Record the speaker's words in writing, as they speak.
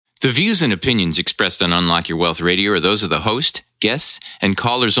The views and opinions expressed on Unlock Your Wealth Radio are those of the host, guests, and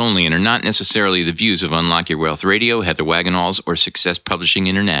callers only and are not necessarily the views of Unlock Your Wealth Radio, Heather Wagenhals, or Success Publishing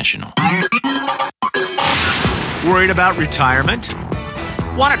International. Worried about retirement?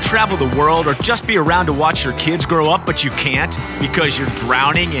 Want to travel the world or just be around to watch your kids grow up, but you can't because you're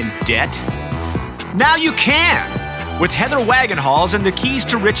drowning in debt? Now you can! With Heather Wagenhals and the Keys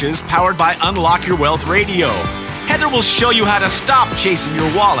to Riches powered by Unlock Your Wealth Radio. Heather will show you how to stop chasing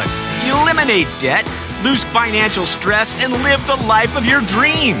your wallet, eliminate debt, lose financial stress, and live the life of your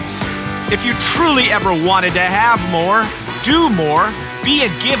dreams. If you truly ever wanted to have more, do more, be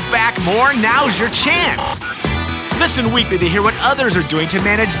and give back more, now's your chance. Listen weekly to hear what others are doing to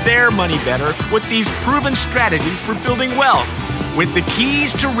manage their money better with these proven strategies for building wealth with the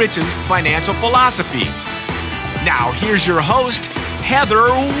Keys to Riches financial philosophy. Now, here's your host, Heather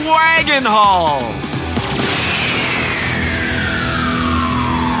Wagenhals.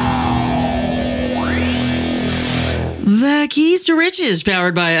 The Keys to Riches,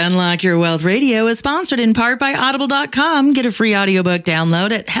 powered by Unlock Your Wealth Radio, is sponsored in part by Audible.com. Get a free audiobook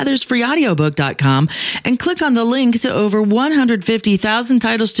download at heathersfreeaudiobook.com and click on the link to over 150,000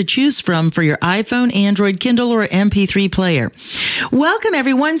 titles to choose from for your iPhone, Android, Kindle, or MP3 player. Welcome,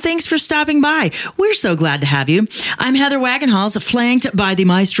 everyone. Thanks for stopping by. We're so glad to have you. I'm Heather Wagenhals, flanked by the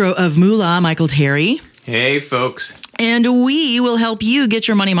maestro of moolah, Michael Terry. Hey, folks. And we will help you get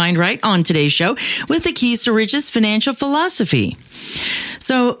your money mind right on today's show with the Keys to Riches financial philosophy.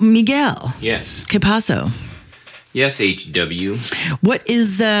 So, Miguel. Yes. ¿Qué pasó? Yes, HW. What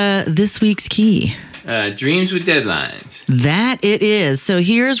is this week's key? Dreams with deadlines. That it is. So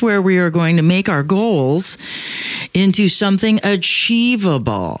here's where we are going to make our goals into something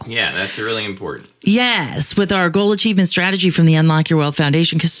achievable. Yeah, that's really important. Yes, with our goal achievement strategy from the Unlock Your Wealth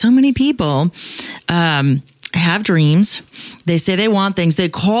Foundation, because so many people have dreams. They say they want things. They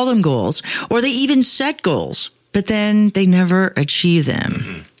call them goals, or they even set goals, but then they never achieve them.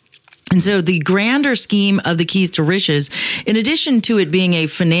 Mm-hmm. And so the grander scheme of the Keys to Riches, in addition to it being a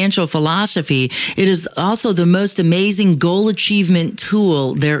financial philosophy, it is also the most amazing goal achievement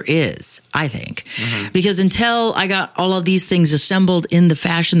tool there is, I think. Mm-hmm. Because until I got all of these things assembled in the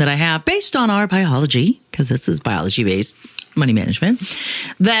fashion that I have, based on our biology, because this is biology-based money management,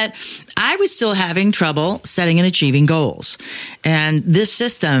 that I was still having trouble setting and achieving goals. And this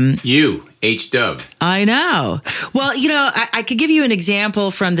system... You, H-Dub. I know. Well, you know, I could give you an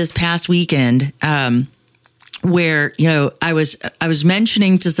example from this past weekend where, you know, I was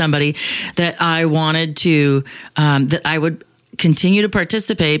mentioning to somebody that I wanted to, that I would continue to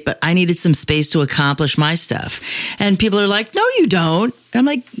participate, but I needed some space to accomplish my stuff. And people are like, no, you don't. And I'm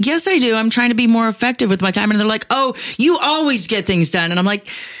like, yes, I do. I'm trying to be more effective with my time. And they're like, oh, you always get things done. And I'm like,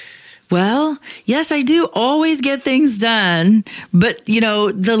 well, yes, I do always get things done. But, you know,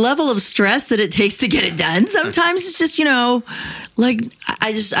 the level of stress that it takes to get it done, sometimes it's just, you know, like,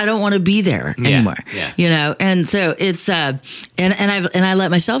 I don't want to be there anymore, you know? And so it's, and I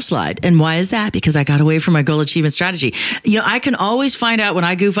let myself slide. And why is that? Because I got away from my goal achievement strategy. You know, I can always find out when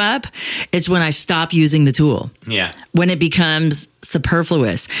I goof up, it's when I stop using the tool. Yeah. When it becomes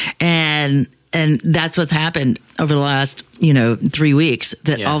superfluous. And that's what's happened over the last, 3 weeks,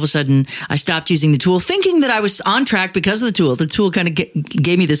 that all of a sudden I stopped using the tool, thinking that I was on track because of the tool. The tool kind of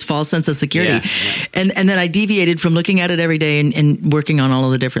gave me this false sense of security. Yeah. And then I deviated from looking at it every day and working on all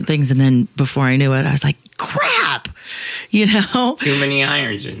of the different things. And then before I knew it, I was like, crap, Too many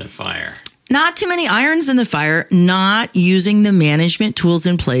irons in the fire. Not too many irons in the fire, not using the management tools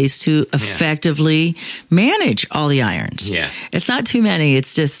in place to effectively manage all the irons. Yeah. It's not too many.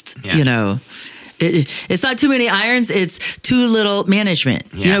 It's just, it's not too many irons. It's too little management.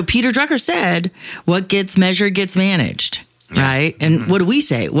 Yeah. Peter Drucker said, what gets measured gets managed. Yeah. Right. And what do we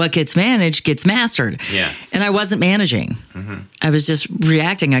say? What gets managed gets mastered. Yeah. And I wasn't managing. Mm-hmm. I was just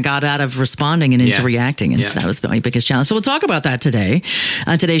reacting. I got out of responding and into reacting. And so that was my biggest challenge. So we'll talk about that today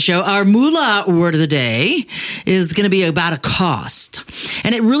on today's show. Our moolah word of the day is going to be about a cost.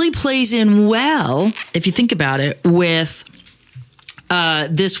 And it really plays in well, if you think about it, with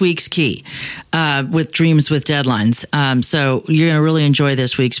this week's key, with dreams with deadlines. So you're going to really enjoy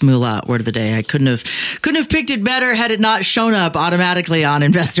this week's moolah word of the day. I couldn't have picked it better had it not shown up automatically on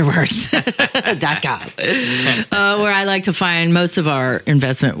investorwords.com, where I like to find most of our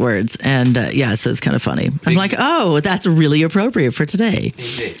investment words. And so it's kind of funny. I'm like, oh, that's really appropriate for today.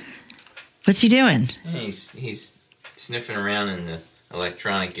 What's he doing? He's sniffing around in the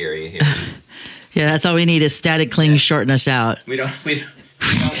electronic area here. Yeah, that's all we need is static cling shorten us out. We don't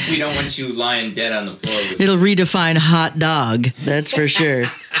want you lying dead on the floor. It'll redefine hot dog, that's for sure.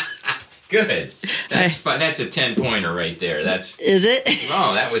 Good. That's fun. That's a 10-pointer right there. Is it?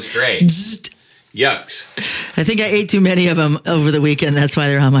 Oh, that was great. Yucks. I think I ate too many of them over the weekend. That's why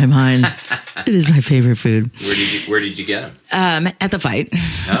they're on my mind. It is my favorite food. Where did you get them? At the fight,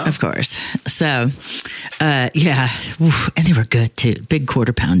 of course. So, yeah. Oof, and they were good, too. Big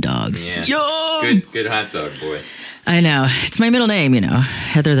quarter-pound dogs. Yeah. Yum! Good hot dog, boy. I know. It's my middle name,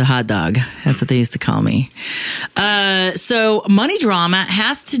 Heather the hot dog. That's what they used to call me. So money drama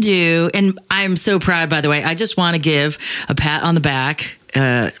has to do, and I'm so proud, by the way. I just want to give a pat on the back,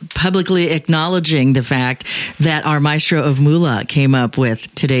 publicly acknowledging the fact that our maestro of moolah came up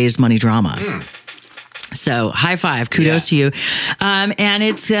with today's money drama. So high five, kudos to you. And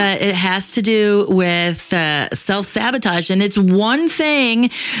it has to do with self-sabotage. And it's one thing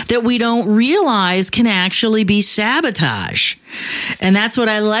that we don't realize can actually be sabotage. And that's what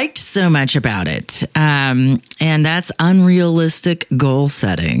I liked so much about it. And that's unrealistic goal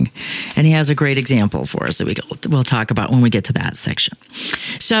setting. And he has a great example for us that we'll talk about when we get to that section.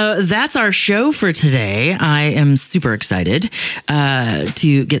 So that's our show for today. I am super excited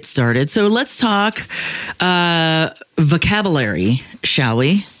to get started. So let's talk vocabulary, shall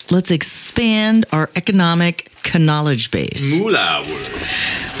we? Let's expand our economic knowledge base. Moolah word.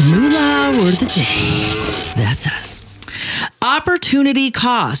 Moolah word of the day. That's us. Opportunity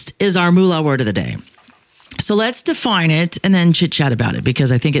cost is our moolah word of the day. So let's define it and then chit-chat about it,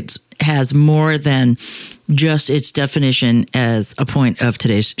 because I think it has more than just its definition as a point of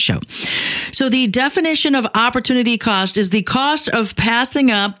today's show. So the definition of opportunity cost is the cost of passing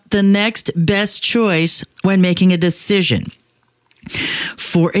up the next best choice when making a decision.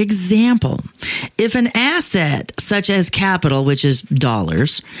 For example, if an asset such as capital, which is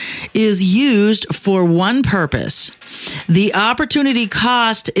dollars, is used for one purpose, the opportunity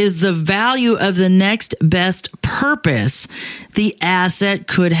cost is the value of the next best purpose the asset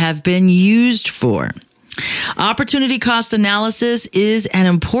could have been used for. Opportunity cost analysis is an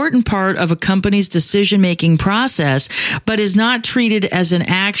important part of a company's decision-making process, but is not treated as an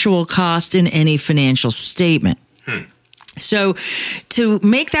actual cost in any financial statement. So to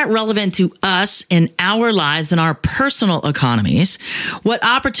make that relevant to us in our lives and our personal economies, what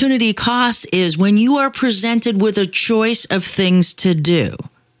opportunity cost is when you are presented with a choice of things to do.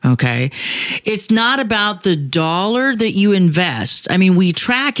 Okay. It's not about the dollar that you invest. I mean, we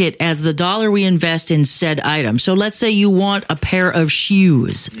track it as the dollar we invest in said item. So let's say you want a pair of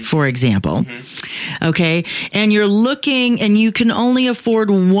shoes, for example. Okay. And you're looking and you can only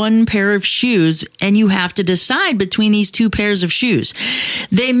afford one pair of shoes and you have to decide between these two pairs of shoes.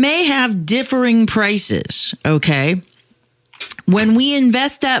 They may have differing prices. Okay. When we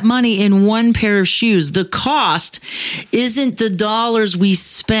invest that money in one pair of shoes, the cost isn't the dollars we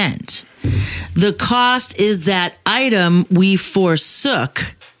spent. The cost is that item we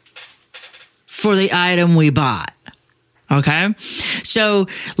forsook for the item we bought. Okay? So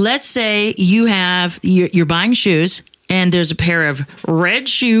let's say you're buying shoes and there's a pair of red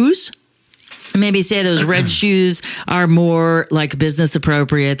shoes. Maybe say those red shoes are more like business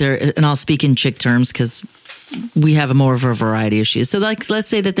appropriate. And I'll speak in chick terms because we have more of a variety of shoes. So let's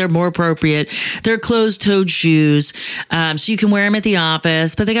say that they're more appropriate. They're closed-toed shoes. So you can wear them at the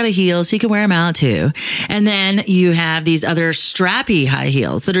office, but they got a heel so you can wear them out too. And then you have these other strappy high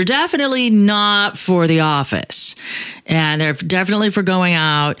heels that are definitely not for the office. And they're definitely for going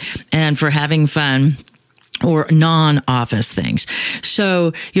out and for having fun, or non-office things.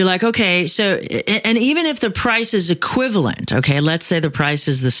 So you're like, okay, so, and even if the price is equivalent, okay, let's say the price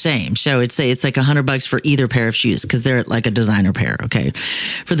is the same. So it's like $100 for either pair of shoes because they're like a designer pair, okay,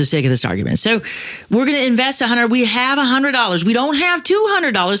 for the sake of this argument. So we're going to invest $100. We have $100. We don't have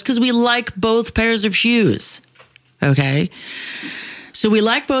 $200 because we like both pairs of shoes, okay? So we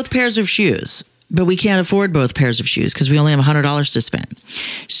like both pairs of shoes, but we can't afford both pairs of shoes because we only have $100 to spend.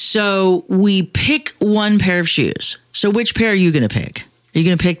 So we pick one pair of shoes. So which pair are you going to pick? Are you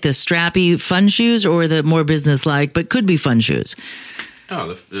going to pick the strappy fun shoes or the more business-like but could be fun shoes?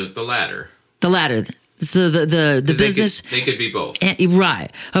 Oh, the latter. The latter. So the business. They could be both. Right.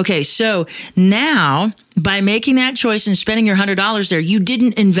 Okay. So now by making that choice and spending your $100 there, you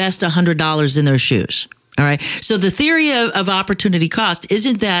didn't invest $100 in those shoes. All right. So the theory of opportunity cost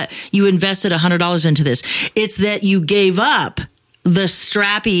isn't that you invested $100 into this. It's that you gave up the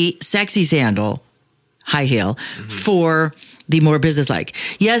strappy, sexy sandal, high heel, for the more businesslike.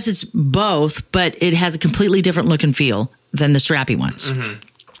 Yes, it's both, but it has a completely different look and feel than the strappy ones.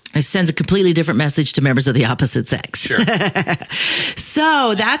 It sends a completely different message to members of the opposite sex. Sure.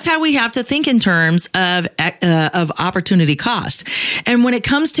 So that's how we have to think in terms of opportunity cost. And when it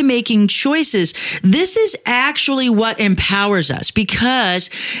comes to making choices, this is actually what empowers us, because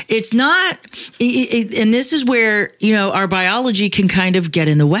it's not, and this is where, our biology can kind of get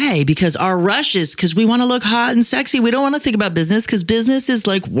in the way, because our rush is because we want to look hot and sexy. We don't want to think about business, because business is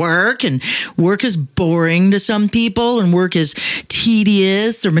like work, and work is boring to some people, and work is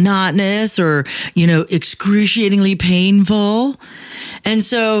tedious or monotonous or, excruciatingly painful. And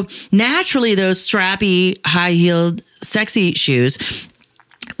so naturally those strappy, high-heeled, sexy shoes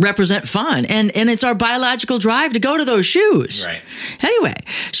represent fun. And it's our biological drive to go to those shoes. Right. Anyway,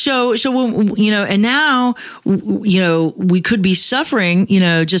 so when, and now, we could be suffering,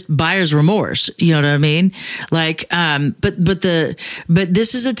 just buyer's remorse. You know what I mean? Like, but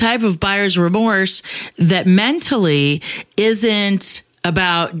this is a type of buyer's remorse that mentally isn't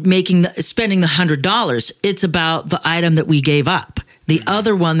about spending the $100. It's about the item that we gave up, the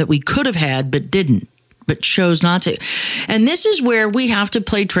other one that we could have had but didn't, but chose not to. And this is where we have to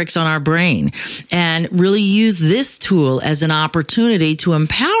play tricks on our brain and really use this tool as an opportunity to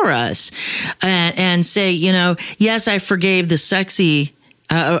empower us and say, yes, I forgave the sexy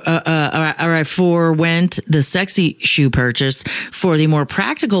or I forewent the sexy shoe purchase for the more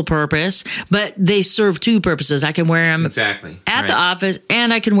practical purpose, but they serve two purposes. I can wear them at the office,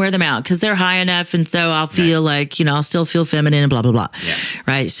 and I can wear them out because they're high enough, and so I'll feel like, I'll still feel feminine and blah, blah, blah. Yeah.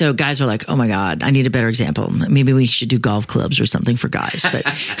 Right? So guys are like, oh my God, I need a better example. Maybe we should do golf clubs or something for guys. But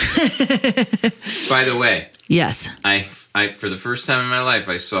by the way. Yes. I for the first time in my life,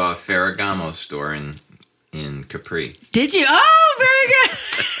 I saw a Ferragamo store in Capri. Did you? Oh, very good.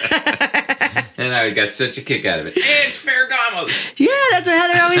 And I got such a kick out of it. Hey, it's Ferragamos. Yeah, that's what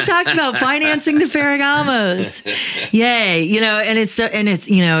Heather always talks about, financing the Ferragamos. Yay. And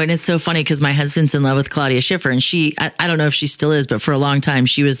it's so funny because my husband's in love with Claudia Schiffer, and I don't know if she still is, but for a long time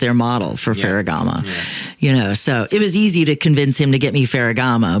she was their model for Ferragamo. Yeah. So it was easy to convince him to get me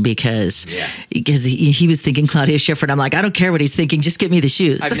Ferragamo because he was thinking Claudia Schiffer, and I'm like, I don't care what he's thinking, just get me the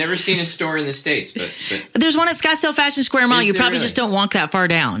shoes. I've never seen a store in the States, but there's one at Scottsdale Fashion Square Mall. You probably just don't walk that far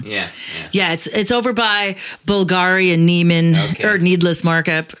down. Yeah, it's over by Bulgari and Neiman, or Needless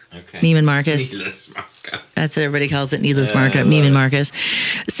Markup. Okay. Neiman Marcus. Needless Markup. That's what everybody calls it, Needless Markup, Neiman Marcus.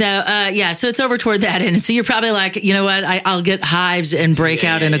 So, so it's over toward that end. So you're probably like, you know what, I'll get hives and break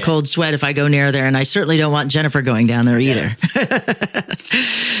out in a cold sweat if I go near there, and I certainly don't want Jennifer going down there either.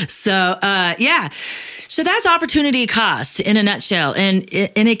 So that's opportunity cost in a nutshell. And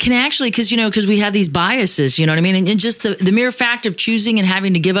it can actually, because we have these biases, you know what I mean? And just the mere fact of choosing and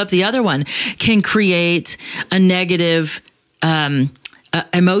having to give up the other one can create a negative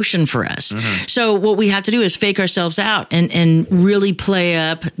emotion for us. Mm-hmm. So what we have to do is fake ourselves out and really play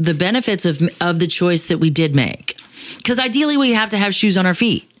up the benefits of the choice that we did make. Because ideally we have to have shoes on our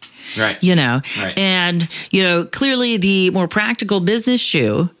feet. Right. Right. And, clearly the more practical business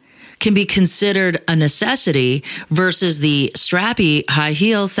shoe can be considered a necessity versus the strappy, high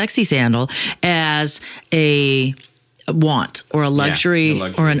heel, sexy sandal as a want or a luxury,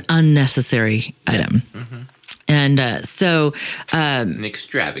 or an unnecessary item. Mm-hmm. And an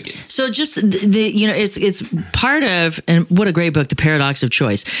extravagance. So just it's part of, and what a great book, The Paradox of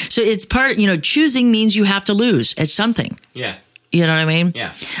Choice. So it's part, choosing means you have to lose at something. Yeah. You know what I mean?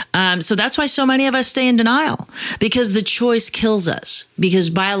 Yeah. So that's why so many of us stay in denial, because the choice kills us, because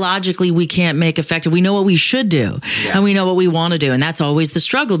biologically we can't make effective. We know what we should do and we know what we want to do. And that's always the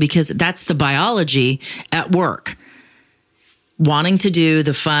struggle, because that's the biology at work. Wanting to do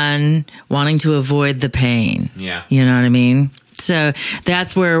the fun, wanting to avoid the pain. Yeah. You know what I mean? So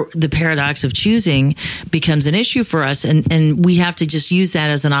that's where the paradox of choosing becomes an issue for us. And we have to just use that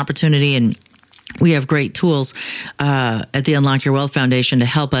as an opportunity. And we have great tools at the Unlock Your Wealth Foundation to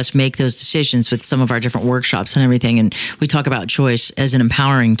help us make those decisions with some of our different workshops and everything. And we talk about choice as an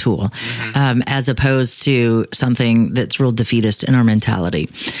empowering tool, as opposed to something that's real defeatist in our mentality.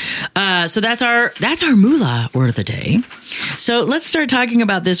 So that's our moolah word of the day. So let's start talking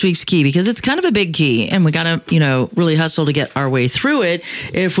about this week's key, because it's kind of a big key, and we got to, really hustle to get our way through it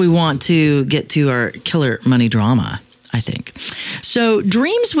if we want to get to our killer money drama, I think. So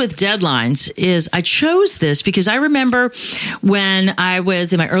dreams with deadlines I chose this because I remember when I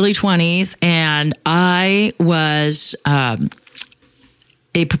was in my early 20s and I was, I'm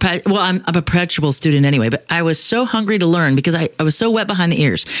a perpetual student anyway, but I was so hungry to learn because I was so wet behind the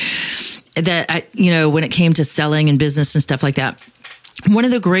ears that when it came to selling and business and stuff like that, one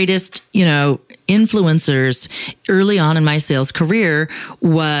of the greatest, influencers early on in my sales career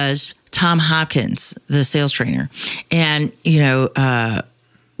was Tom Hopkins, the sales trainer. And,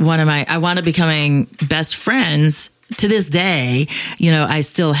 I wound up becoming best friends. To this day, I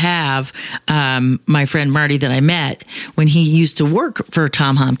still have my friend Marty that I met when he used to work for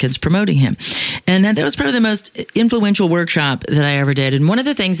Tom Hopkins promoting him. And that was probably the most influential workshop that I ever did. And one of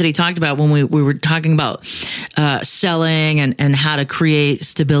the things that he talked about when we were talking about selling and how to create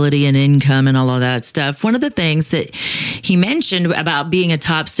stability and income and all of that stuff, one of the things that he mentioned about being a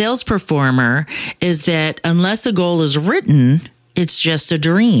top sales performer is that unless a goal is written, it's just a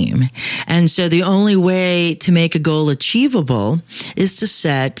dream. And so the only way to make a goal achievable is to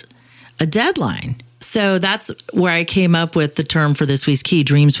set a deadline. So that's where I came up with the term for this week's key,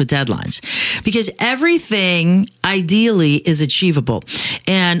 dreams with deadlines, because everything ideally is achievable.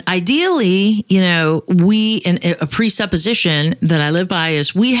 And ideally, a presupposition that I live by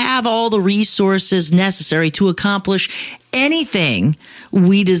is we have all the resources necessary to accomplish anything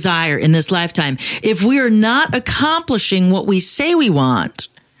we desire in this lifetime. If we are not accomplishing what we say we want,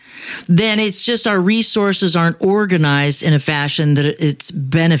 then it's just our resources aren't organized in a fashion that it's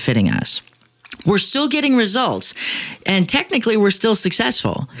benefiting us. We're still getting results, and technically we're still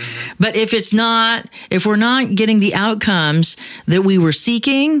successful. Mm-hmm. But if we're not getting the outcomes that we were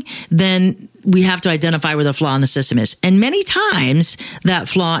seeking, then we have to identify where the flaw in the system is. And many times that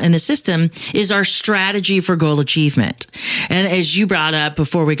flaw in the system is our strategy for goal achievement. And as you brought up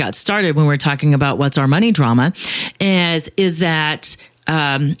before we got started, when we were talking about what's our money drama, is that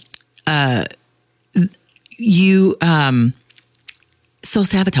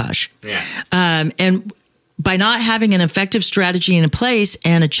self-sabotage. Yeah. And by not having an effective strategy in place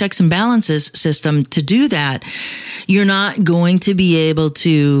and a checks and balances system to do that, you're not going to be able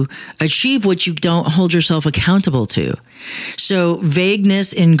to achieve what you don't hold yourself accountable to. So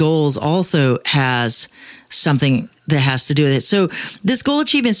vagueness in goals also has something that has to do with it. So this goal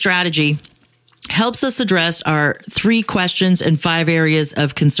achievement strategy helps us address our 3 questions and 5 areas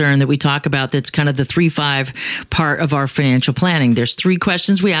of concern that we talk about. That's kind of the 3-5 part of our financial planning. There's 3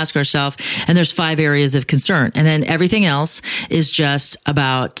 questions we ask ourselves, and there's 5 areas of concern. And then everything else is just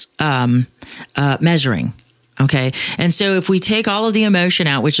about measuring. Okay. And so if we take all of the emotion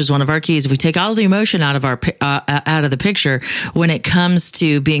out, which is one of our keys, if we take all of the emotion out of out of the picture when it comes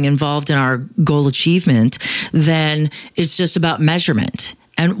to being involved in our goal achievement, then it's just about measurement.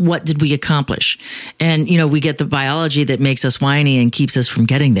 And what did we accomplish? And, we get the biology that makes us whiny and keeps us from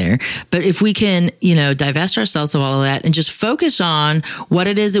getting there. But if we can, divest ourselves of all of that and just focus on what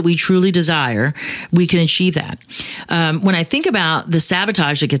it is that we truly desire, we can achieve that. When I think about the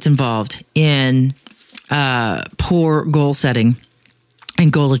sabotage that gets involved in poor goal setting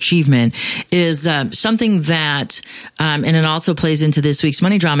and goal achievement is something that, and it also plays into this week's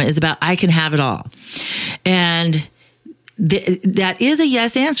money drama, is about I can have it all. And that is a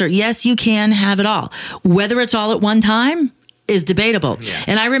yes answer. Yes, you can have it all. Whether it's all at one time is debatable. Yeah.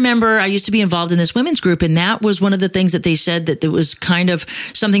 And I remember I used to be involved in this women's group, and that was one of the things that they said that there was kind of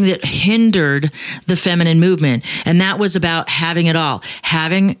something that hindered the feminine movement. And that was about having it all,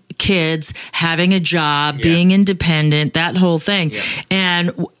 having kids, having a job, being independent, that whole thing. Yeah.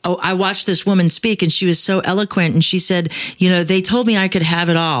 And I watched this woman speak, and she was so eloquent. And she said, they told me I could have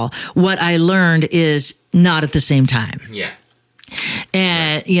it all. What I learned is not at the same time. Yeah.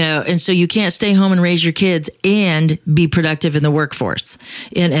 And, and so you can't stay home and raise your kids and be productive in the workforce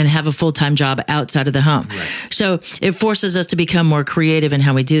and have a full-time job outside of the home. Right. So it forces us to become more creative in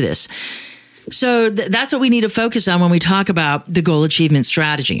how we do this. So that's what we need to focus on when we talk about the goal achievement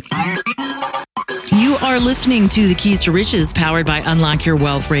strategy. You are listening to The Keys to Riches, powered by Unlock Your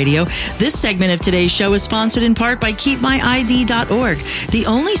Wealth Radio. This segment of today's show is sponsored in part by KeepMyID.org, the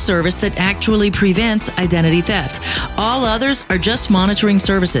only service that actually prevents identity theft. All others are just monitoring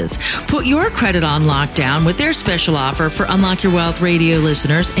services. Put your credit on lockdown with their special offer for Unlock Your Wealth Radio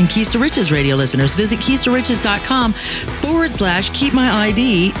listeners and Keys to Riches radio listeners. Visit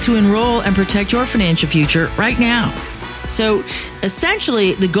keystoriches.com/KeepMyID to enroll and protect your financial future right now. So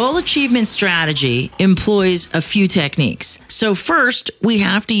essentially, the goal achievement strategy employs a few techniques. So first, we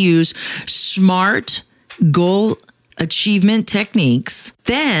have to use smart goal achievement techniques.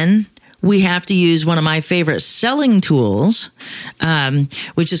 Then we have to use one of my favorite selling tools,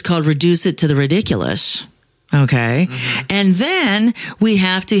 which is called Reduce It to the Ridiculous. Okay. Mm-hmm. And then we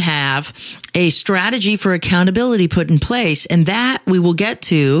have to have a strategy for accountability put in place. And that we will get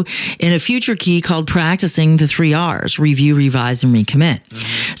to in a future key called practicing the 3 R's: review, revise, and recommit.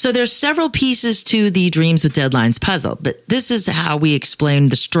 Mm-hmm. So there's several pieces to the dreams with deadlines puzzle, but this is how we explain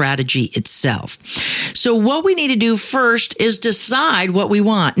the strategy itself. So what we need to do first is decide what we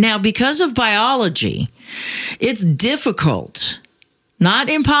want. Now, because of biology, it's difficult not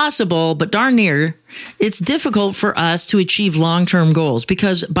impossible, but darn near, it's difficult for us to achieve long-term goals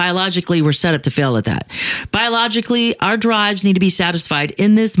because biologically we're set up to fail at that. Biologically, our drives need to be satisfied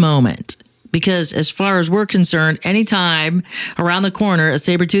in this moment. Because as far as we're concerned, anytime around the corner, a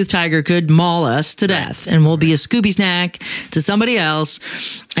saber-toothed tiger could maul us to death and we'll be a Scooby snack to somebody else.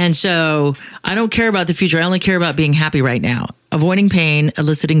 And so I don't care about the future. I only care about being happy right now, avoiding pain,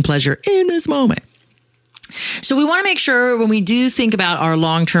 eliciting pleasure in this moment. So we want to make sure when we do think about our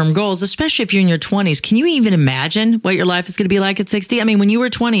long-term goals, especially if you're in your 20s, can you even imagine what your life is going to be like at 60? I mean, when you were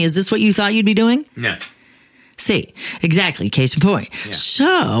 20, is this what you thought you'd be doing? No. See, exactly. Case in point. Yeah.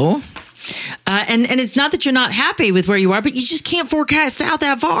 So... and it's not that you're not happy with where you are, but you just can't forecast out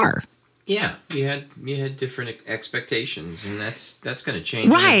that far. Yeah, you had different expectations, and that's going to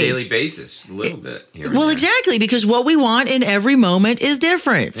change on a daily basis a little bit. Well, exactly, because what we want in every moment is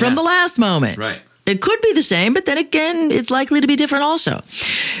different from the last moment. Right. It could be the same, but then again, it's likely to be different also.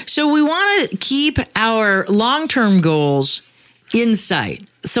 So we want to keep our long-term goals in sight.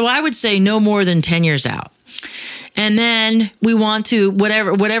 So I would say no more than 10 years out. And then we want to,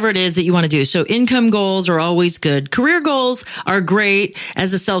 whatever it is that you want to do. So income goals are always good. Career goals are great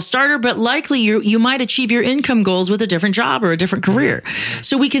as a self-starter, but likely you might achieve your income goals with a different job or a different career.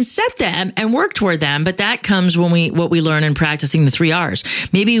 So we can set them and work toward them, but that comes when what we learn in practicing the 3 R's.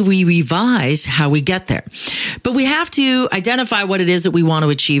 Maybe we revise how we get there. But we have to identify what it is that we want to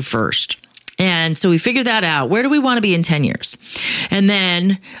achieve first. And so we figure that out. Where do we want to be in 10 years? And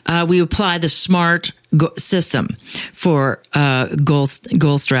then we apply the SMART system for goal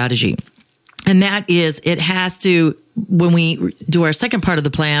strategy. And that is, it has to, when we do our second part of the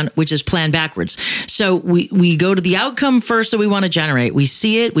plan, which is plan backwards. So we go to the outcome first that we want to generate. We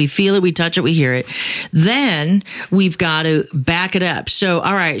see it, we feel it, we touch it, we hear it. Then we've got to back it up. So,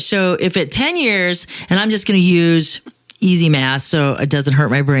 all right. So if at 10 years, and I'm just going to use easy math, so it doesn't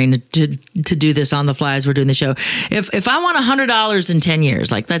hurt my brain to do this on the fly as we're doing the show. If I want $100 in 10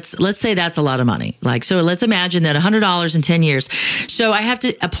 years, like let's say that's a lot of money. Like, so let's imagine that $100 in 10 years. So I have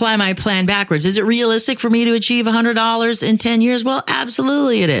to apply my plan backwards. Is it realistic for me to achieve $100 in 10 years? Well,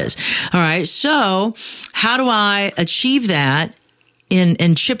 absolutely it is. All right. So how do I achieve that?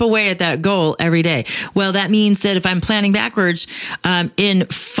 And chip away at that goal every day? Well, that means that if I'm planning backwards, in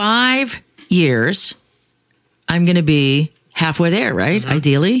 5 years, I'm going to be halfway there, right? Mm-hmm.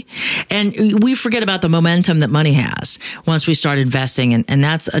 Ideally. And we forget about the momentum that money has once we start investing. And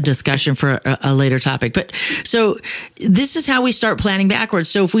that's a discussion for a later topic. But so this is how we start planning backwards.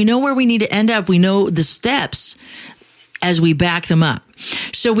 So if we know where we need to end up, we know the steps as we back them up.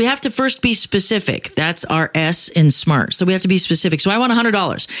 So we have to first be specific. That's our S in SMART. So we have to be specific. So I want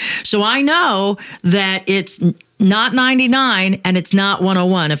 $100. So I know that it's not 99 and it's not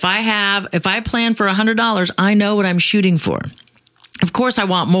 101. If I plan for $100, I know what I'm shooting for. Of course, I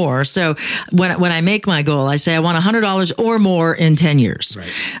want more. So when I make my goal, I say I want $100 or more in 10 years.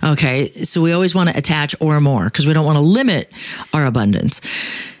 Right. Okay. So we always want to attach or more because we don't want to limit our abundance.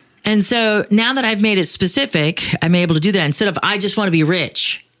 And so now that I've made it specific, I'm able to do that instead of I just want to be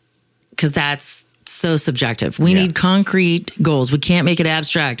rich, because that's so subjective. We need concrete goals. We can't make it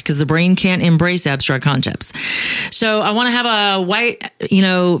abstract because the brain can't embrace abstract concepts. So I want to have a white,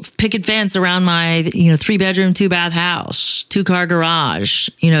 picket fence around my, 3-bedroom, 2-bath house, 2-car garage,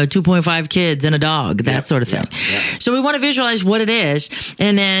 2.5 kids and a dog, that sort of thing. Yeah. So we want to visualize what it is.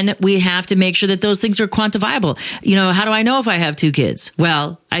 And then we have to make sure that those things are quantifiable. How do I know if I have 2 kids?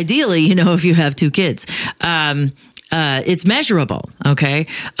 Well, ideally, if you have 2 kids. It's measurable. Okay.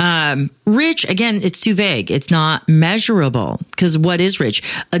 Rich, again, it's too vague. It's not measurable because what is rich?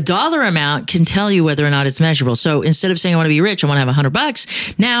 A dollar amount can tell you whether or not it's measurable. So instead of saying I want to be rich, I want to have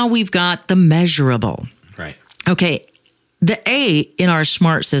 $100. Now we've got the measurable. Right. Okay. The A in our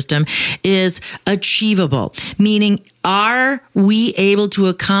SMART system is achievable, meaning are we able to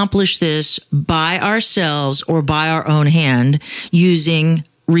accomplish this by ourselves or by our own hand using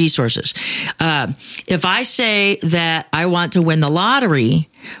resources? If I say that I want to win the lottery,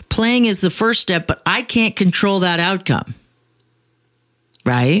 playing is the first step, but I can't control that outcome.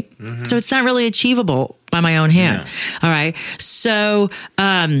 Right? Mm-hmm. So it's not really achievable by my own hand. Yeah. All right. So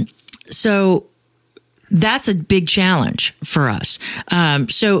that's a big challenge for us.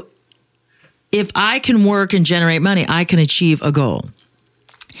 So if I can work and generate money, I can achieve a goal.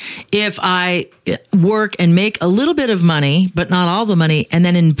 If I work and make a little bit of money, but not all the money, and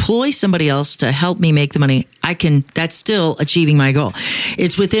then employ somebody else to help me make the money, that's still achieving my goal.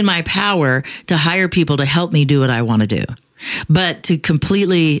 It's within my power to hire people to help me do what I want to do. But to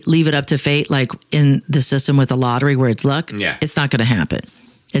completely leave it up to fate, like in the system with the lottery where it's luck, it's not going to happen.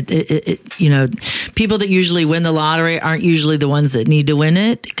 People that usually win the lottery aren't usually the ones that need to win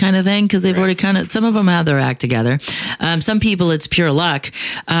it, kind of thing, because they've already some of them have their act together. Some people, it's pure luck,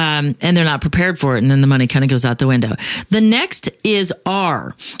 and they're not prepared for it, and then the money kind of goes out the window. The next is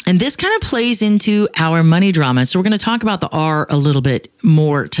R, and this kind of plays into our money drama. So we're going to talk about the R a little bit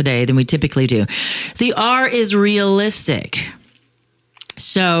more today than we typically do. The R is realistic.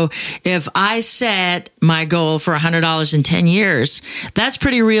 So if I set my goal for $100 in 10 years, that's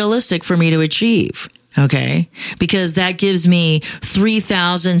pretty realistic for me to achieve. Okay. Because that gives me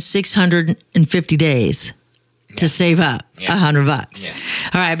 3,650 days to save up $100. Yeah.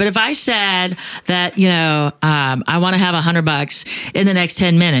 All right. But if I said that, I want to have $100 in the next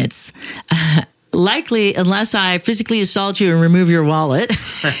 10 minutes, likely, unless I physically assault you and remove your wallet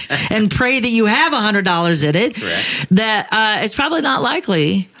and pray that you have $100 in it, that it's probably not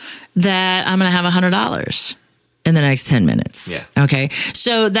likely that I'm going to have $100 in the next 10 minutes. Yeah. Okay.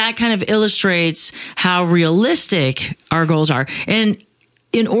 So that kind of illustrates how realistic our goals are. And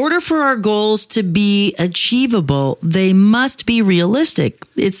in order for our goals to be achievable, they must be realistic.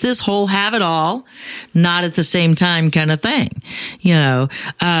 It's this whole have it all, not at the same time kind of thing, and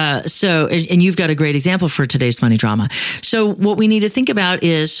you've got a great example for today's money drama. So what we need to think about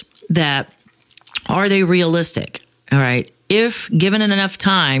is that, are they realistic? All right. If given enough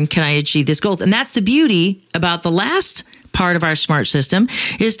time, can I achieve this goal? And that's the beauty about the last part of our SMART system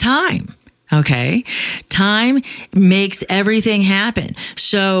is time. Okay. Time makes everything happen.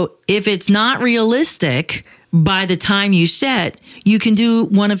 So if it's not realistic by the time you set, you can do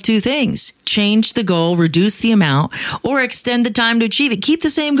one of two things: change the goal, reduce the amount, or extend the time to achieve it. Keep the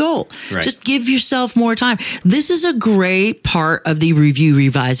same goal. Right. Just give yourself more time. This is a great part of the review,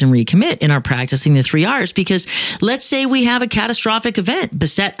 revise, and recommit in our practicing the 3 R's, because let's say we have a catastrophic event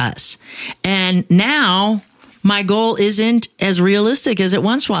beset us, and now my goal isn't as realistic as it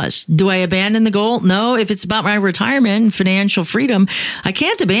once was. Do I abandon the goal? No. If it's about my retirement and financial freedom, I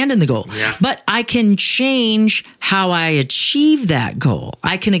can't abandon the goal. Yeah. But I can change how I achieve that goal.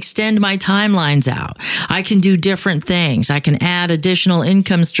 I can extend my timelines out. I can do different things. I can add additional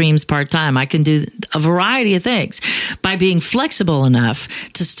income streams part-time. I can do a variety of things by being flexible enough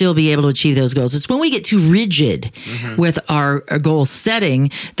to still be able to achieve those goals. It's when we get too rigid with our goal setting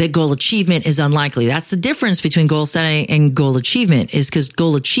that goal achievement is unlikely. That's the difference between goal setting and goal achievement, is because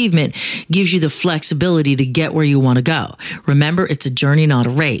goal achievement gives you the flexibility to get where you want to go. Remember, it's a journey, not a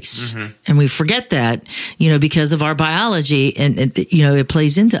race. And we forget that, because of our biology, and it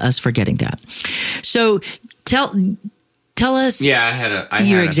plays into us forgetting that. So tell us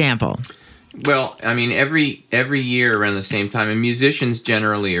your example. Well, I mean, every year around the same time, and musicians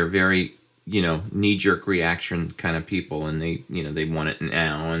generally are very, knee-jerk reaction kind of people, and they want it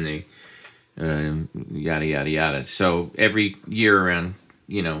now, and they yada yada yada. So every year around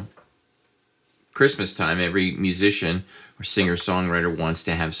Christmas time, every musician or singer-songwriter wants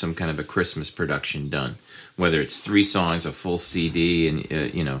to have some kind of a Christmas production done, whether it's 3 songs, a full CD,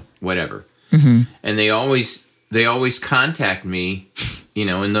 and whatever. And they always contact me,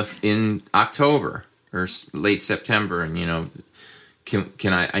 in October or late September, and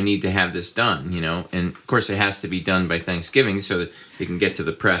Can I need to have this done, and of course it has to be done by Thanksgiving so that it can get to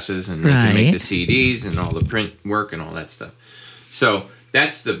the presses and they can make the CDs and all the print work and all that stuff. So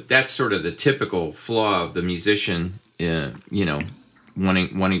that's sort of the typical flaw of the musician,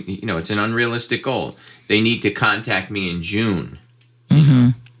 wanting, it's an unrealistic goal. They need to contact me in June.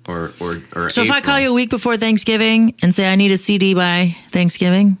 Or so April. If I call you a week before Thanksgiving and say I need a CD by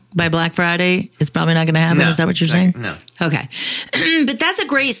Thanksgiving, by Black Friday, it's probably not going to happen. No, is that what you're saying? No. Okay. But that's a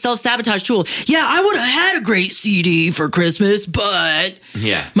great self-sabotage tool. Yeah, I would have had a great CD for Christmas, but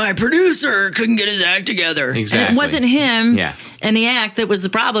my producer couldn't get his act together. Exactly. And it wasn't him and the act that was the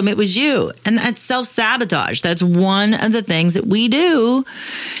problem. It was you. And that's self-sabotage. That's one of the things that we do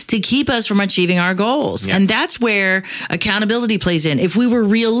to keep us from achieving our goals. And that's where accountability plays in. If we were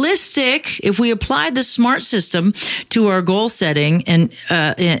realistic, if we applied the SMART system to our goal setting and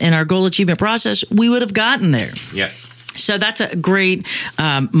our goal achievement process, we would have gotten there. Yeah. So that's a great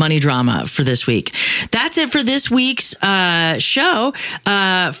money drama for this week. That's it for this week's show.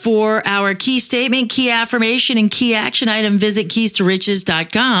 For our key statement, key affirmation, and key action item, visit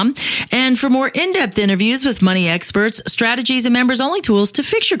keys-to-riches.com. And for more in-depth interviews with money experts, strategies, and members-only tools to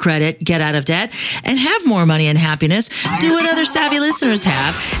fix your credit, get out of debt, and have more money and happiness, do what other savvy listeners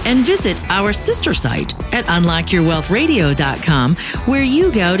have, and visit our sister site at unlockyourwealthradio.com, where you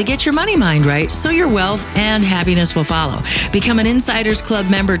go to get your money mind right so your wealth and happiness will follow. follow. Become an Insiders Club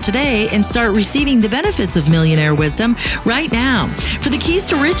member today and start receiving the benefits of millionaire wisdom right now. For the Keys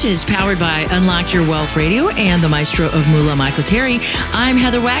to Riches, powered by Unlock Your Wealth Radio and the maestro of Moolah, Michael Terry, I'm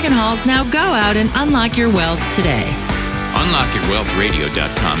Heather Wagenhals. Now go out and unlock your wealth today.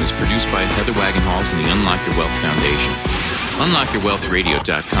 UnlockYourWealthRadio.com is produced by Heather Wagenhals and the Unlock Your Wealth Foundation.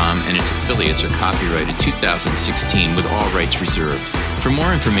 UnlockYourWealthRadio.com and its affiliates are copyrighted 2016 with all rights reserved. For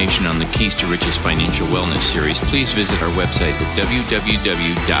more information on the Keys to Riches Financial Wellness Series, please visit our website at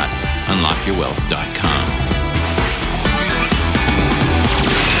www.unlockyourwealth.com.